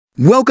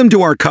Welcome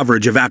to our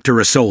coverage of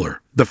APTERA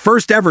Solar, the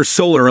first ever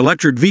solar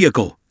electric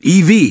vehicle,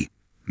 EV,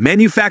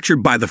 manufactured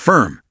by the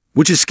firm,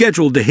 which is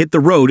scheduled to hit the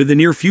road in the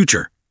near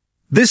future.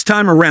 This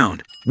time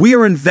around, we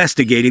are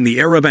investigating the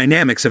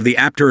aerodynamics of the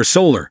APTERA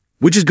Solar,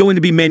 which is going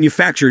to be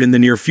manufactured in the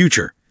near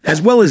future,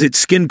 as well as its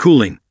skin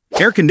cooling,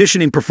 air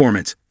conditioning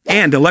performance,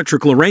 and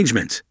electrical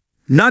arrangements.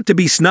 Not to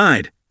be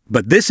snide,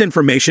 but this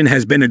information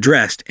has been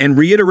addressed and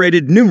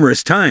reiterated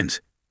numerous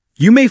times.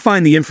 You may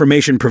find the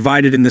information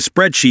provided in the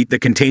spreadsheet that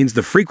contains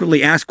the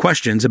frequently asked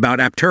questions about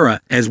APTERA,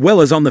 as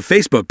well as on the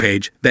Facebook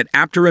page that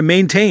APTERA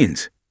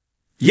maintains.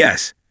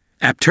 Yes,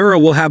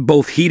 APTERA will have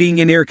both heating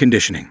and air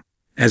conditioning,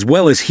 as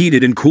well as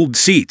heated and cooled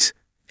seats,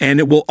 and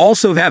it will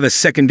also have a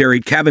secondary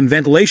cabin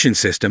ventilation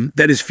system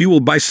that is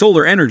fueled by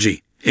solar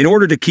energy in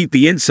order to keep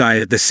the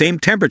inside at the same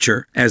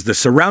temperature as the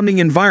surrounding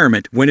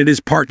environment when it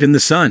is parked in the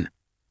sun.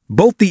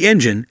 Both the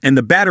engine and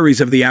the batteries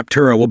of the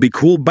APTERA will be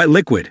cooled by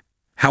liquid.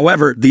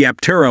 However, the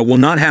APTERA will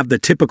not have the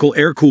typical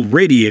air-cooled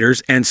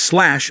radiators and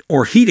slash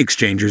or heat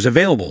exchangers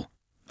available.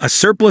 A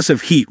surplus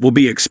of heat will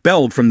be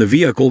expelled from the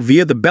vehicle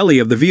via the belly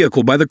of the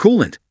vehicle by the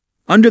coolant.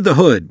 Under the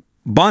hood,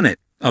 bonnet,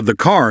 of the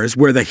car is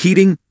where the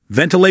heating,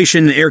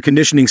 ventilation, and air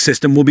conditioning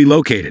system will be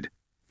located.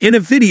 In a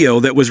video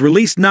that was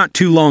released not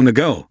too long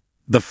ago,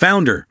 the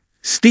founder,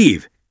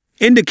 Steve,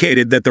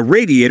 indicated that the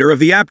radiator of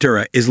the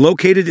APTERA is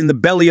located in the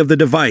belly of the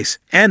device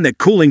and that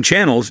cooling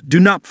channels do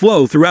not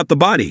flow throughout the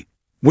body.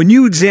 When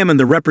you examine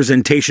the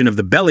representation of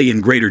the belly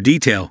in greater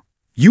detail,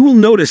 you will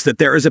notice that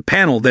there is a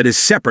panel that is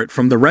separate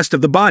from the rest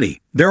of the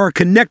body. There are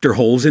connector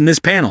holes in this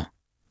panel.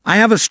 I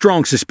have a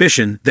strong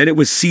suspicion that it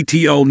was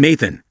CTO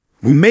Nathan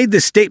who made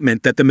the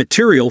statement that the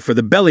material for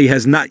the belly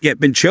has not yet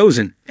been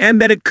chosen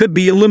and that it could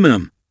be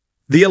aluminum.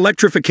 The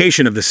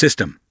electrification of the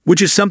system,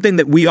 which is something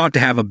that we ought to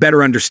have a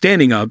better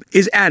understanding of,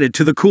 is added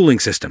to the cooling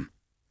system.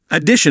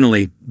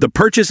 Additionally, the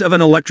purchase of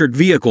an electric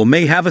vehicle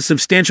may have a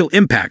substantial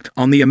impact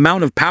on the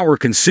amount of power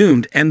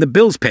consumed and the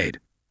bills paid.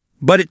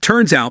 But it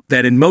turns out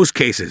that in most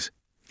cases,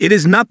 it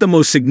is not the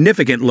most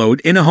significant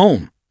load in a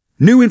home.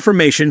 New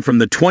information from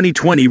the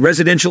 2020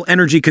 Residential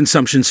Energy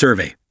Consumption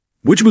Survey,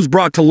 which was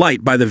brought to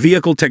light by the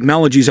Vehicle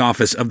Technologies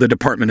Office of the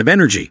Department of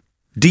Energy,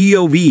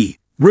 DOE,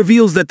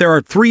 reveals that there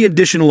are 3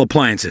 additional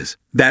appliances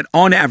that,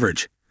 on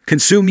average,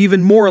 consume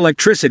even more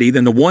electricity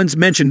than the ones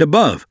mentioned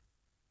above.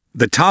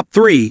 The top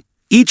 3,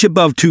 each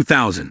above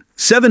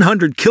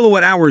 2,700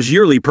 kilowatt-hours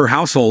yearly per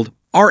household,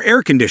 are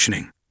air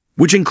conditioning,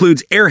 which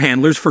includes air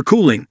handlers for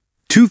cooling,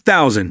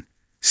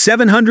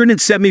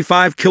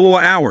 2,775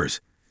 kilowatt-hours,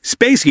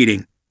 space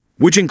heating,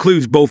 which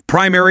includes both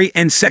primary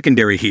and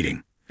secondary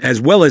heating, as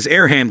well as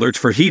air handlers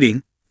for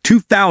heating,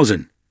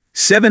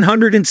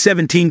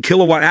 2,717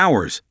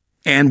 kilowatt-hours,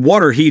 and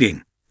water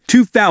heating,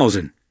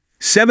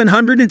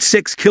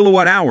 2,706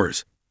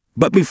 kilowatt-hours.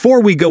 But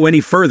before we go any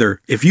further,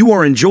 if you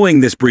are enjoying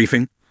this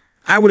briefing,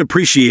 I would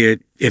appreciate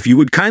it if you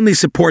would kindly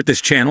support this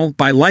channel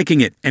by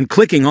liking it and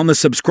clicking on the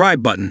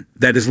subscribe button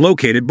that is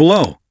located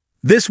below.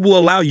 This will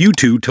allow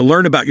YouTube to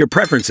learn about your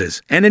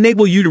preferences and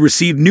enable you to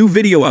receive new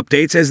video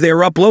updates as they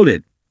are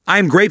uploaded. I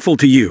am grateful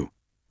to you.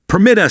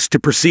 Permit us to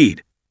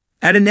proceed.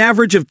 At an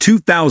average of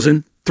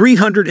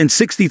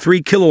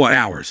 2,363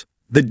 kilowatt-hours,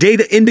 the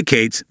data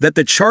indicates that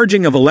the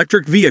charging of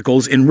electric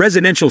vehicles in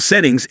residential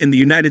settings in the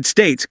United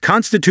States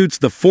constitutes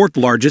the 4th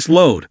largest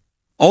load.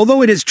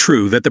 Although it is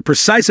true that the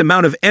precise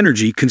amount of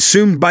energy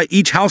consumed by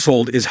each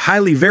household is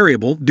highly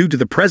variable due to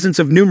the presence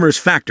of numerous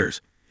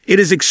factors, it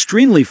is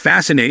extremely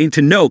fascinating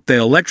to note that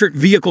electric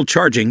vehicle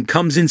charging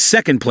comes in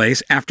 2nd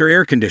place after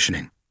air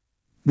conditioning.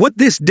 What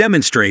this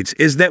demonstrates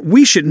is that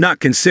we should not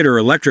consider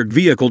electric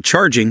vehicle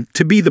charging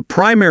to be the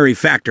primary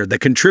factor that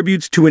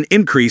contributes to an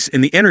increase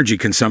in the energy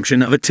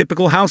consumption of a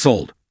typical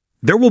household.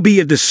 There will be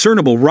a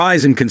discernible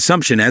rise in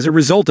consumption as a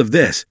result of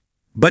this,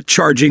 but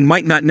charging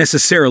might not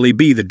necessarily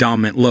be the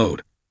dominant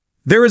load.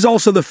 There is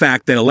also the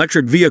fact that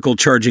electric vehicle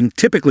charging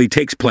typically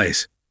takes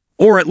place,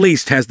 or at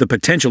least has the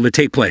potential to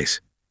take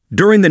place,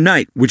 during the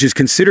night, which is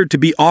considered to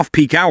be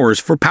off-peak hours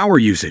for power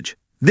usage.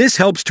 This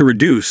helps to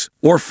reduce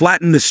or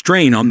flatten the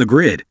strain on the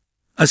grid.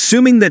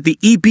 Assuming that the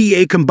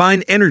EPA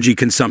combined energy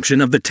consumption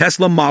of the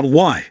Tesla Model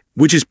Y,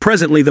 which is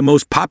presently the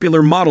most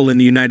popular model in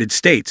the United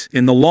States,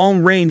 in the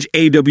long-range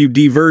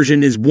AWD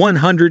version is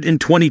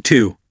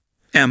 122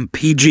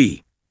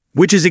 mpg,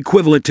 which is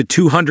equivalent to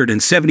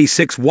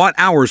 276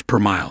 watt-hours per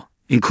mile,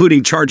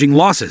 including charging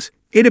losses,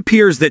 it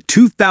appears that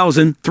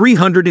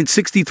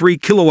 2,363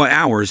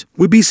 kilowatt-hours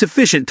would be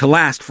sufficient to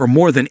last for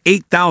more than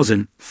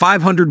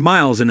 8,500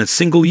 miles in a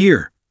single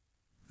year.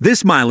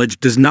 This mileage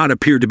does not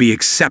appear to be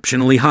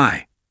exceptionally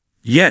high.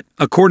 Yet,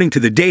 according to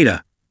the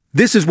data,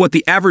 this is what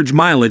the average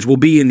mileage will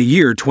be in the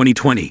year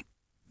 2020.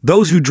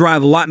 Those who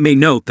drive a lot may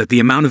note that the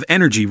amount of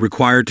energy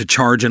required to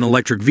charge an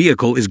electric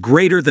vehicle is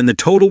greater than the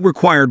total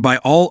required by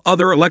all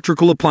other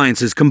electrical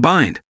appliances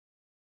combined.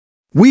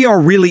 We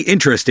are really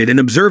interested in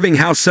observing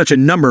how such a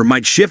number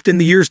might shift in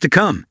the years to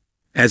come.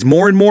 As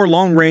more and more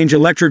long-range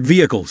electric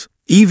vehicles,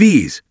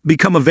 EVs,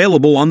 become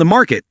available on the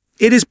market,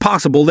 it is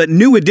possible that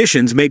new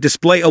additions may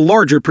display a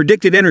larger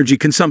predicted energy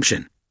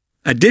consumption.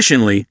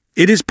 Additionally,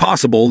 it is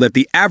possible that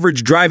the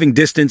average driving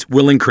distance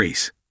will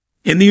increase.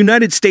 In the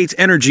United States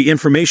Energy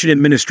Information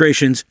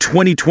Administration's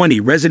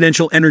 2020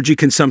 Residential Energy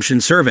Consumption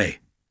Survey,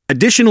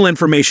 additional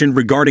information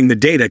regarding the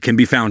data can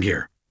be found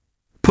here.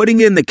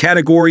 Putting in the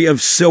category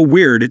of so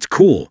weird it's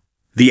cool,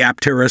 the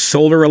APTERA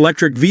solar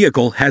electric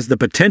vehicle has the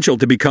potential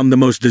to become the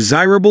most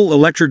desirable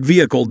electric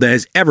vehicle that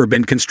has ever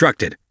been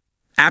constructed.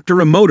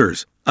 APTERA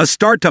Motors, a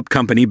startup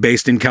company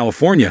based in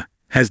California,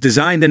 has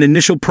designed an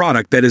initial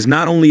product that is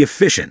not only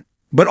efficient,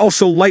 but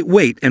also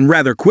lightweight and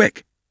rather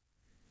quick.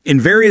 In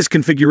various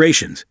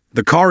configurations,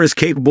 the car is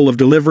capable of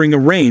delivering a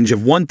range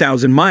of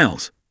 1,000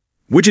 miles,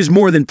 which is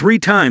more than 3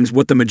 times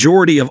what the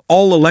majority of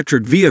all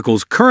electric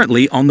vehicles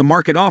currently on the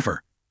market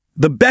offer.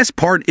 The best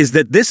part is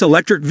that this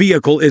electric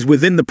vehicle is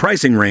within the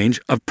pricing range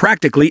of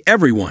practically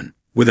everyone,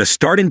 with a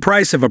starting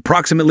price of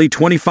approximately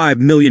 $25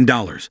 million.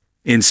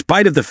 In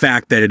spite of the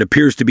fact that it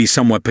appears to be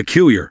somewhat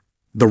peculiar,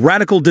 the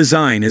radical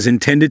design is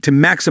intended to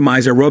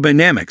maximize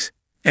aerodynamics,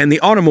 and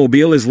the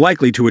automobile is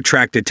likely to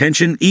attract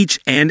attention each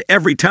and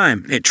every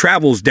time it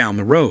travels down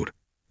the road.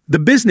 The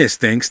business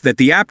thinks that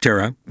the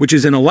APTERA, which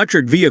is an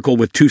electric vehicle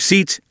with 2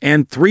 seats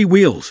and 3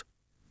 wheels,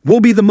 will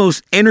be the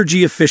most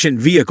energy-efficient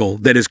vehicle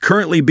that is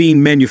currently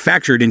being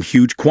manufactured in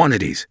huge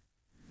quantities.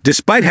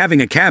 Despite having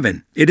a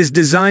cabin, it is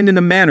designed in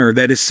a manner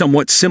that is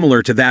somewhat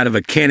similar to that of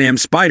a Can-Am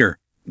Spyder,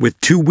 with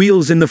 2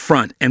 wheels in the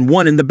front and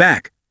 1 in the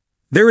back.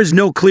 There is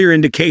no clear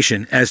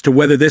indication as to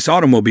whether this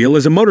automobile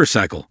is a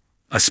motorcycle,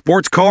 a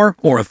sports car,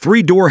 or a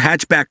 3-door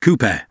hatchback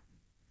coupe.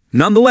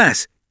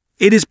 Nonetheless,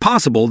 it is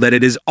possible that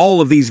it is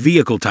all of these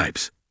vehicle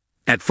types.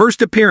 At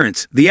first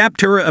appearance, the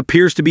APTERA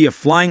appears to be a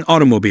flying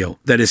automobile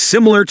that is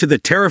similar to the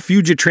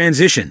Terrafugia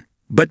Transition,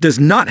 but does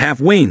not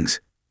have wings.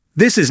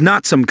 This is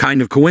not some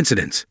kind of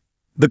coincidence.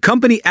 The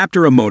company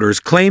APTERA Motors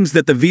claims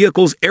that the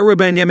vehicle's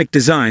aerodynamic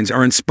designs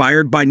are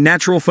inspired by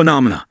natural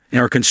phenomena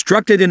and are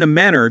constructed in a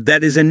manner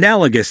that is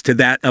analogous to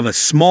that of a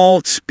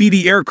small,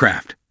 speedy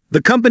aircraft.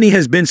 The company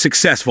has been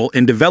successful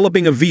in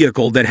developing a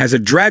vehicle that has a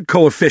drag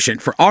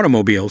coefficient for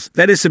automobiles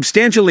that is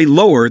substantially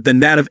lower than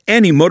that of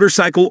any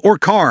motorcycle or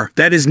car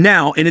that is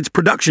now in its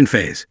production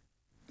phase.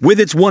 With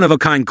its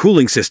one-of-a-kind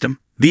cooling system,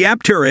 the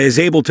APTERA is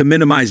able to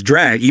minimize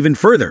drag even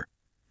further.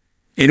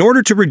 In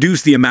order to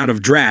reduce the amount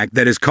of drag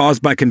that is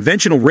caused by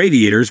conventional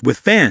radiators with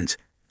fans,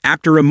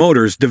 APTERA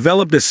Motors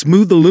developed a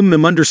smooth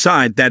aluminum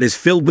underside that is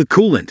filled with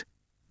coolant.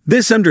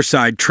 This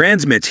underside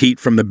transmits heat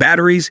from the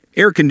batteries,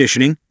 air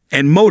conditioning,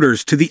 and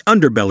motors to the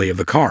underbelly of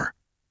the car.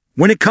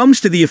 When it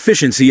comes to the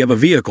efficiency of a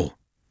vehicle,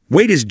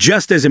 weight is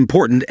just as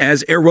important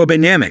as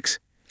aerodynamics,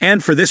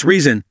 and for this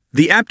reason,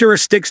 the APTERA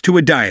sticks to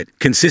a diet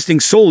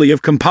consisting solely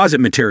of composite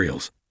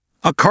materials.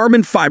 A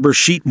carbon fiber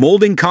sheet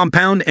molding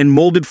compound and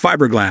molded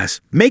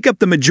fiberglass make up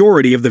the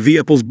majority of the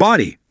vehicle's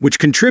body, which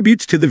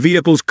contributes to the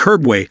vehicle's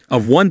curb weight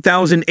of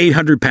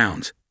 1,800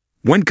 pounds,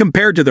 when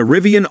compared to the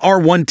Rivian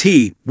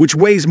R1T, which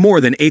weighs more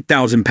than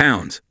 8,000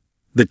 pounds.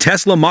 The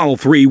Tesla Model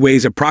 3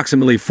 weighs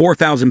approximately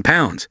 4,000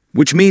 pounds,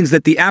 which means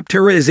that the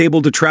APTERA is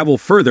able to travel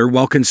further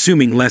while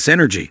consuming less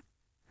energy.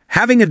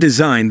 Having a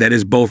design that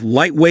is both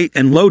lightweight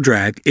and low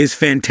drag is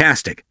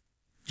fantastic.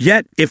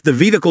 Yet, if the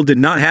vehicle did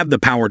not have the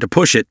power to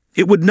push it,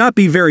 it would not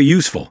be very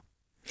useful.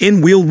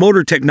 In-wheel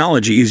motor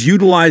technology is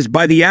utilized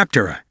by the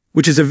APTERA,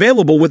 which is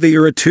available with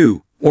either a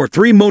 2 or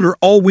 3-motor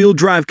all-wheel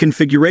drive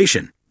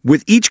configuration,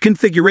 with each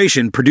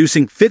configuration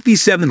producing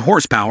 57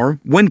 horsepower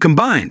when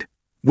combined.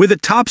 With a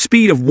top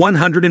speed of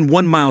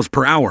 101 miles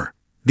per hour,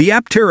 the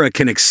APTERA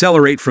can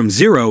accelerate from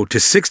 0 to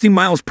 60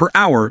 miles per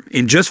hour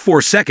in just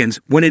 4 seconds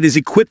when it is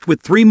equipped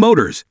with 3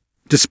 motors,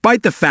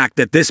 despite the fact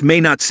that this may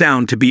not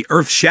sound to be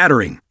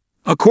earth-shattering.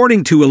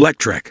 According to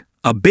Electrek,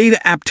 a beta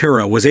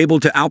APTERA was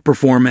able to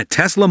outperform a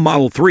Tesla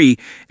Model 3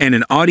 and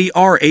an Audi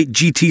R8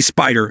 GT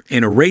Spyder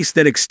in a race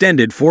that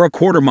extended for a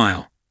quarter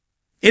mile.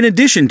 In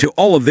addition to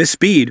all of this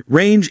speed,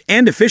 range,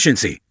 and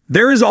efficiency,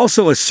 there is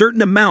also a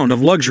certain amount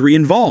of luxury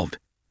involved.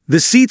 The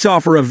seats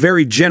offer a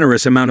very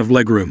generous amount of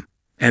legroom,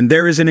 and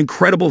there is an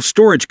incredible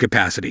storage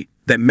capacity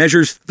that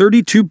measures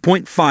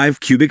 32.5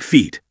 cubic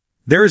feet.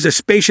 There is a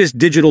spacious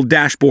digital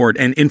dashboard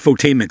and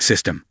infotainment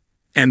system,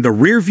 and the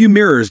rear-view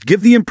mirrors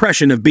give the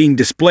impression of being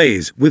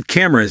displays with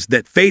cameras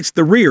that face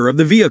the rear of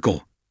the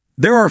vehicle.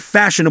 There are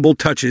fashionable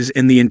touches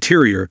in the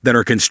interior that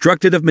are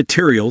constructed of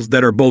materials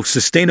that are both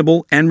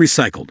sustainable and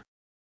recycled.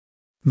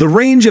 The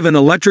range of an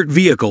electric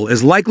vehicle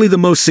is likely the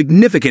most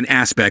significant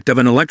aspect of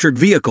an electric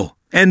vehicle,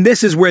 and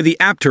this is where the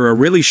APTERA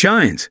really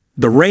shines.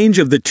 The range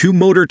of the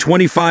 2-motor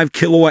 25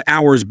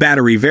 kilowatt-hours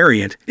battery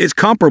variant is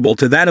comparable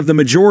to that of the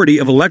majority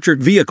of electric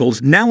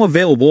vehicles now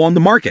available on the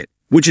market,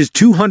 which is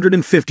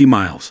 250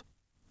 miles.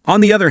 On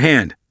the other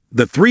hand,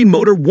 the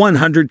 3-motor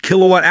 100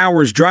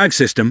 kilowatt-hours drive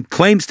system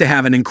claims to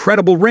have an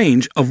incredible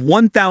range of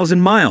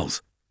 1,000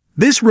 miles.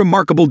 This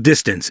remarkable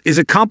distance is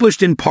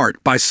accomplished in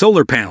part by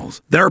solar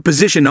panels that are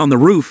positioned on the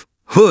roof,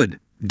 hood,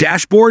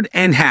 dashboard,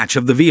 and hatch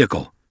of the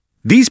vehicle.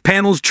 These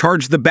panels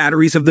charge the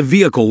batteries of the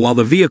vehicle while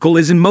the vehicle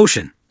is in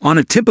motion. On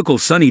a typical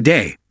sunny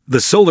day,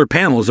 the solar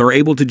panels are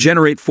able to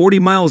generate 40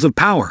 miles of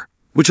power,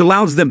 which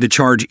allows them to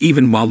charge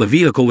even while the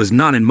vehicle is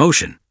not in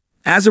motion.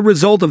 As a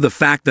result of the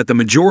fact that the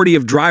majority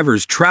of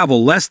drivers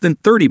travel less than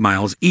 30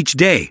 miles each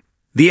day,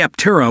 the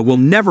APTERA will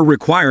never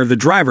require the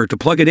driver to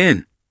plug it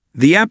in.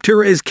 The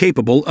APTERA is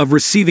capable of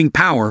receiving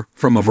power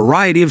from a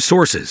variety of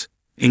sources,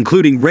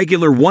 including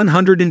regular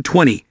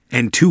 120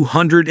 and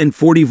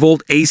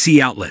 240-volt AC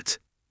outlets,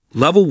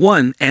 Level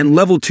 1 and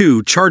Level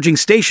 2 charging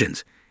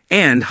stations,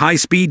 and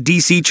high-speed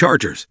DC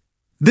chargers.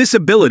 This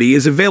ability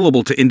is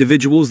available to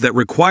individuals that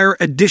require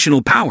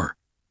additional power.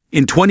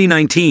 In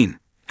 2019,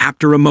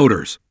 APTERA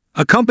Motors,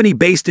 a company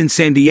based in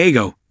San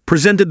Diego,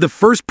 presented the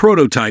first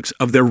prototypes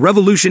of their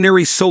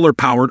revolutionary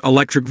solar-powered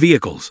electric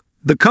vehicles.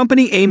 The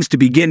company aims to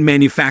begin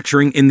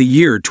manufacturing in the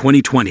year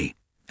 2020.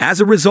 As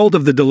a result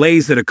of the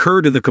delays that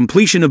occurred to the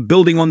completion of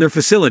building on their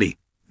facility,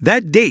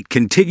 that date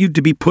continued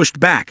to be pushed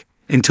back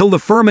until the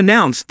firm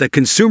announced that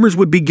consumers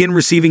would begin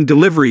receiving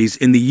deliveries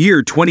in the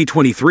year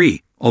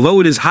 2023, although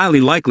it is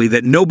highly likely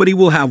that nobody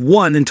will have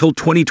one until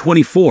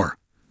 2024.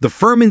 The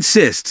firm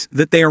insists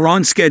that they are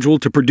on schedule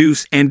to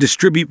produce and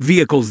distribute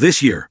vehicles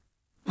this year.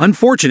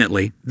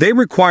 Unfortunately, they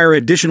require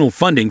additional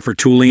funding for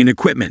tooling and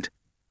equipment.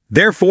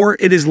 Therefore,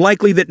 it is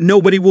likely that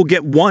nobody will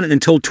get one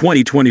until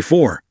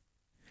 2024.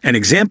 An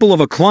example of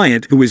a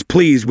client who is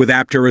pleased with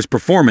APTERA's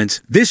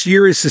performance this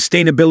year is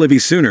Sustainability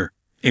Sooner,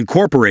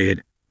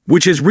 Incorporated,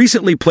 which has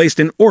recently placed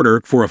an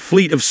order for a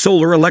fleet of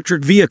solar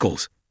electric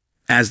vehicles.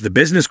 As the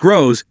business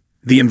grows,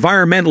 the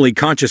environmentally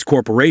conscious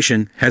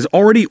corporation has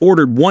already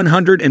ordered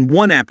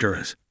 101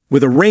 APTERAs,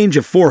 with a range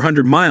of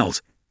 400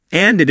 miles,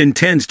 and it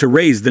intends to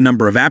raise the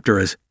number of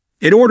APTERAs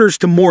it orders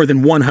to more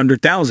than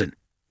 100,000.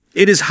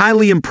 It is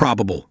highly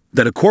improbable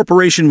that a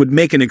corporation would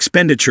make an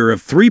expenditure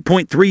of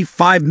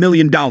 $3.35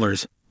 million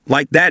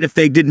like that if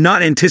they did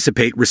not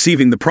anticipate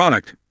receiving the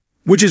product,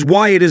 which is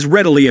why it is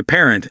readily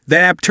apparent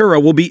that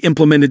APTERA will be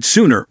implemented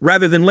sooner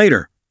rather than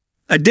later.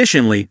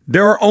 Additionally,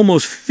 there are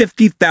almost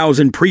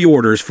 50,000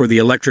 pre-orders for the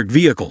electric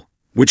vehicle,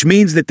 which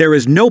means that there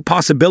is no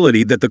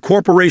possibility that the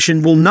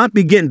corporation will not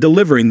begin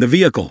delivering the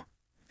vehicle.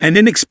 An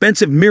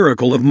inexpensive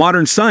miracle of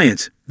modern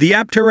science, the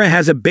APTERA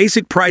has a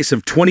basic price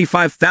of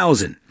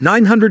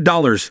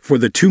 $25,900 for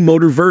the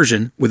two-motor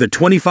version with a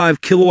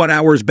 25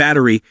 kilowatt-hours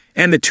battery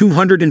and a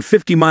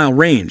 250-mile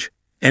range,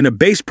 and a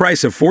base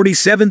price of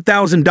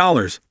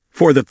 $47,000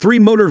 for the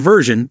three-motor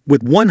version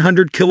with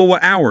 100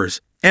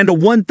 kilowatt-hours and a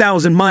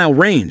 1,000-mile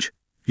range.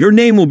 Your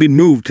name will be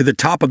moved to the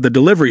top of the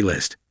delivery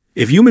list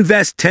if you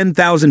invest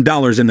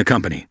 $10,000 in the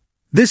company.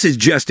 This is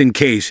just in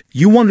case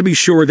you want to be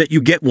sure that you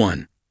get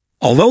one.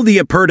 Although the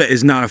APTERA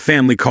is not a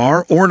family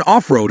car or an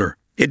off-roader,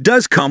 it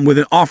does come with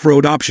an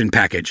off-road option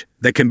package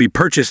that can be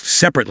purchased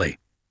separately.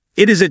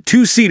 It is a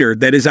two-seater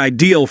that is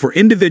ideal for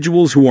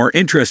individuals who are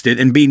interested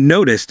in being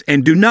noticed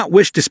and do not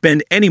wish to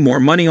spend any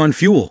more money on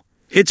fuel.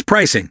 Its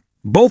pricing,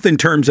 both in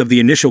terms of the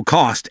initial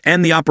cost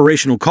and the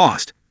operational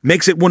cost,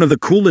 makes it one of the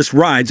coolest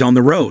rides on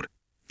the road.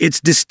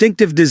 Its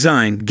distinctive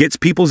design gets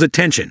people's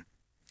attention,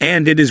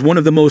 and it is one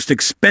of the most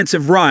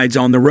expensive rides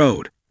on the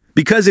road.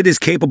 Because it is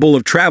capable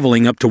of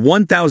traveling up to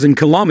 1,000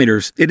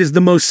 kilometers, it is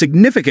the most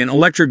significant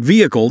electric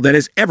vehicle that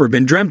has ever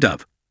been dreamt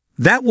of.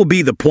 That will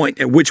be the point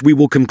at which we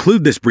will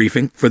conclude this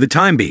briefing for the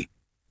time being.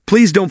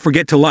 Please don't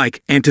forget to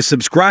like and to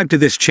subscribe to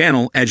this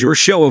channel as your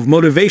show of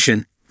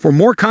motivation for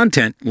more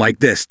content like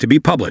this to be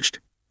published.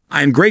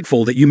 I am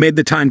grateful that you made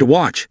the time to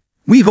watch.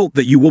 We hope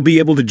that you will be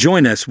able to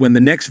join us when the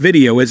next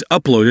video is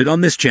uploaded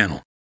on this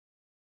channel.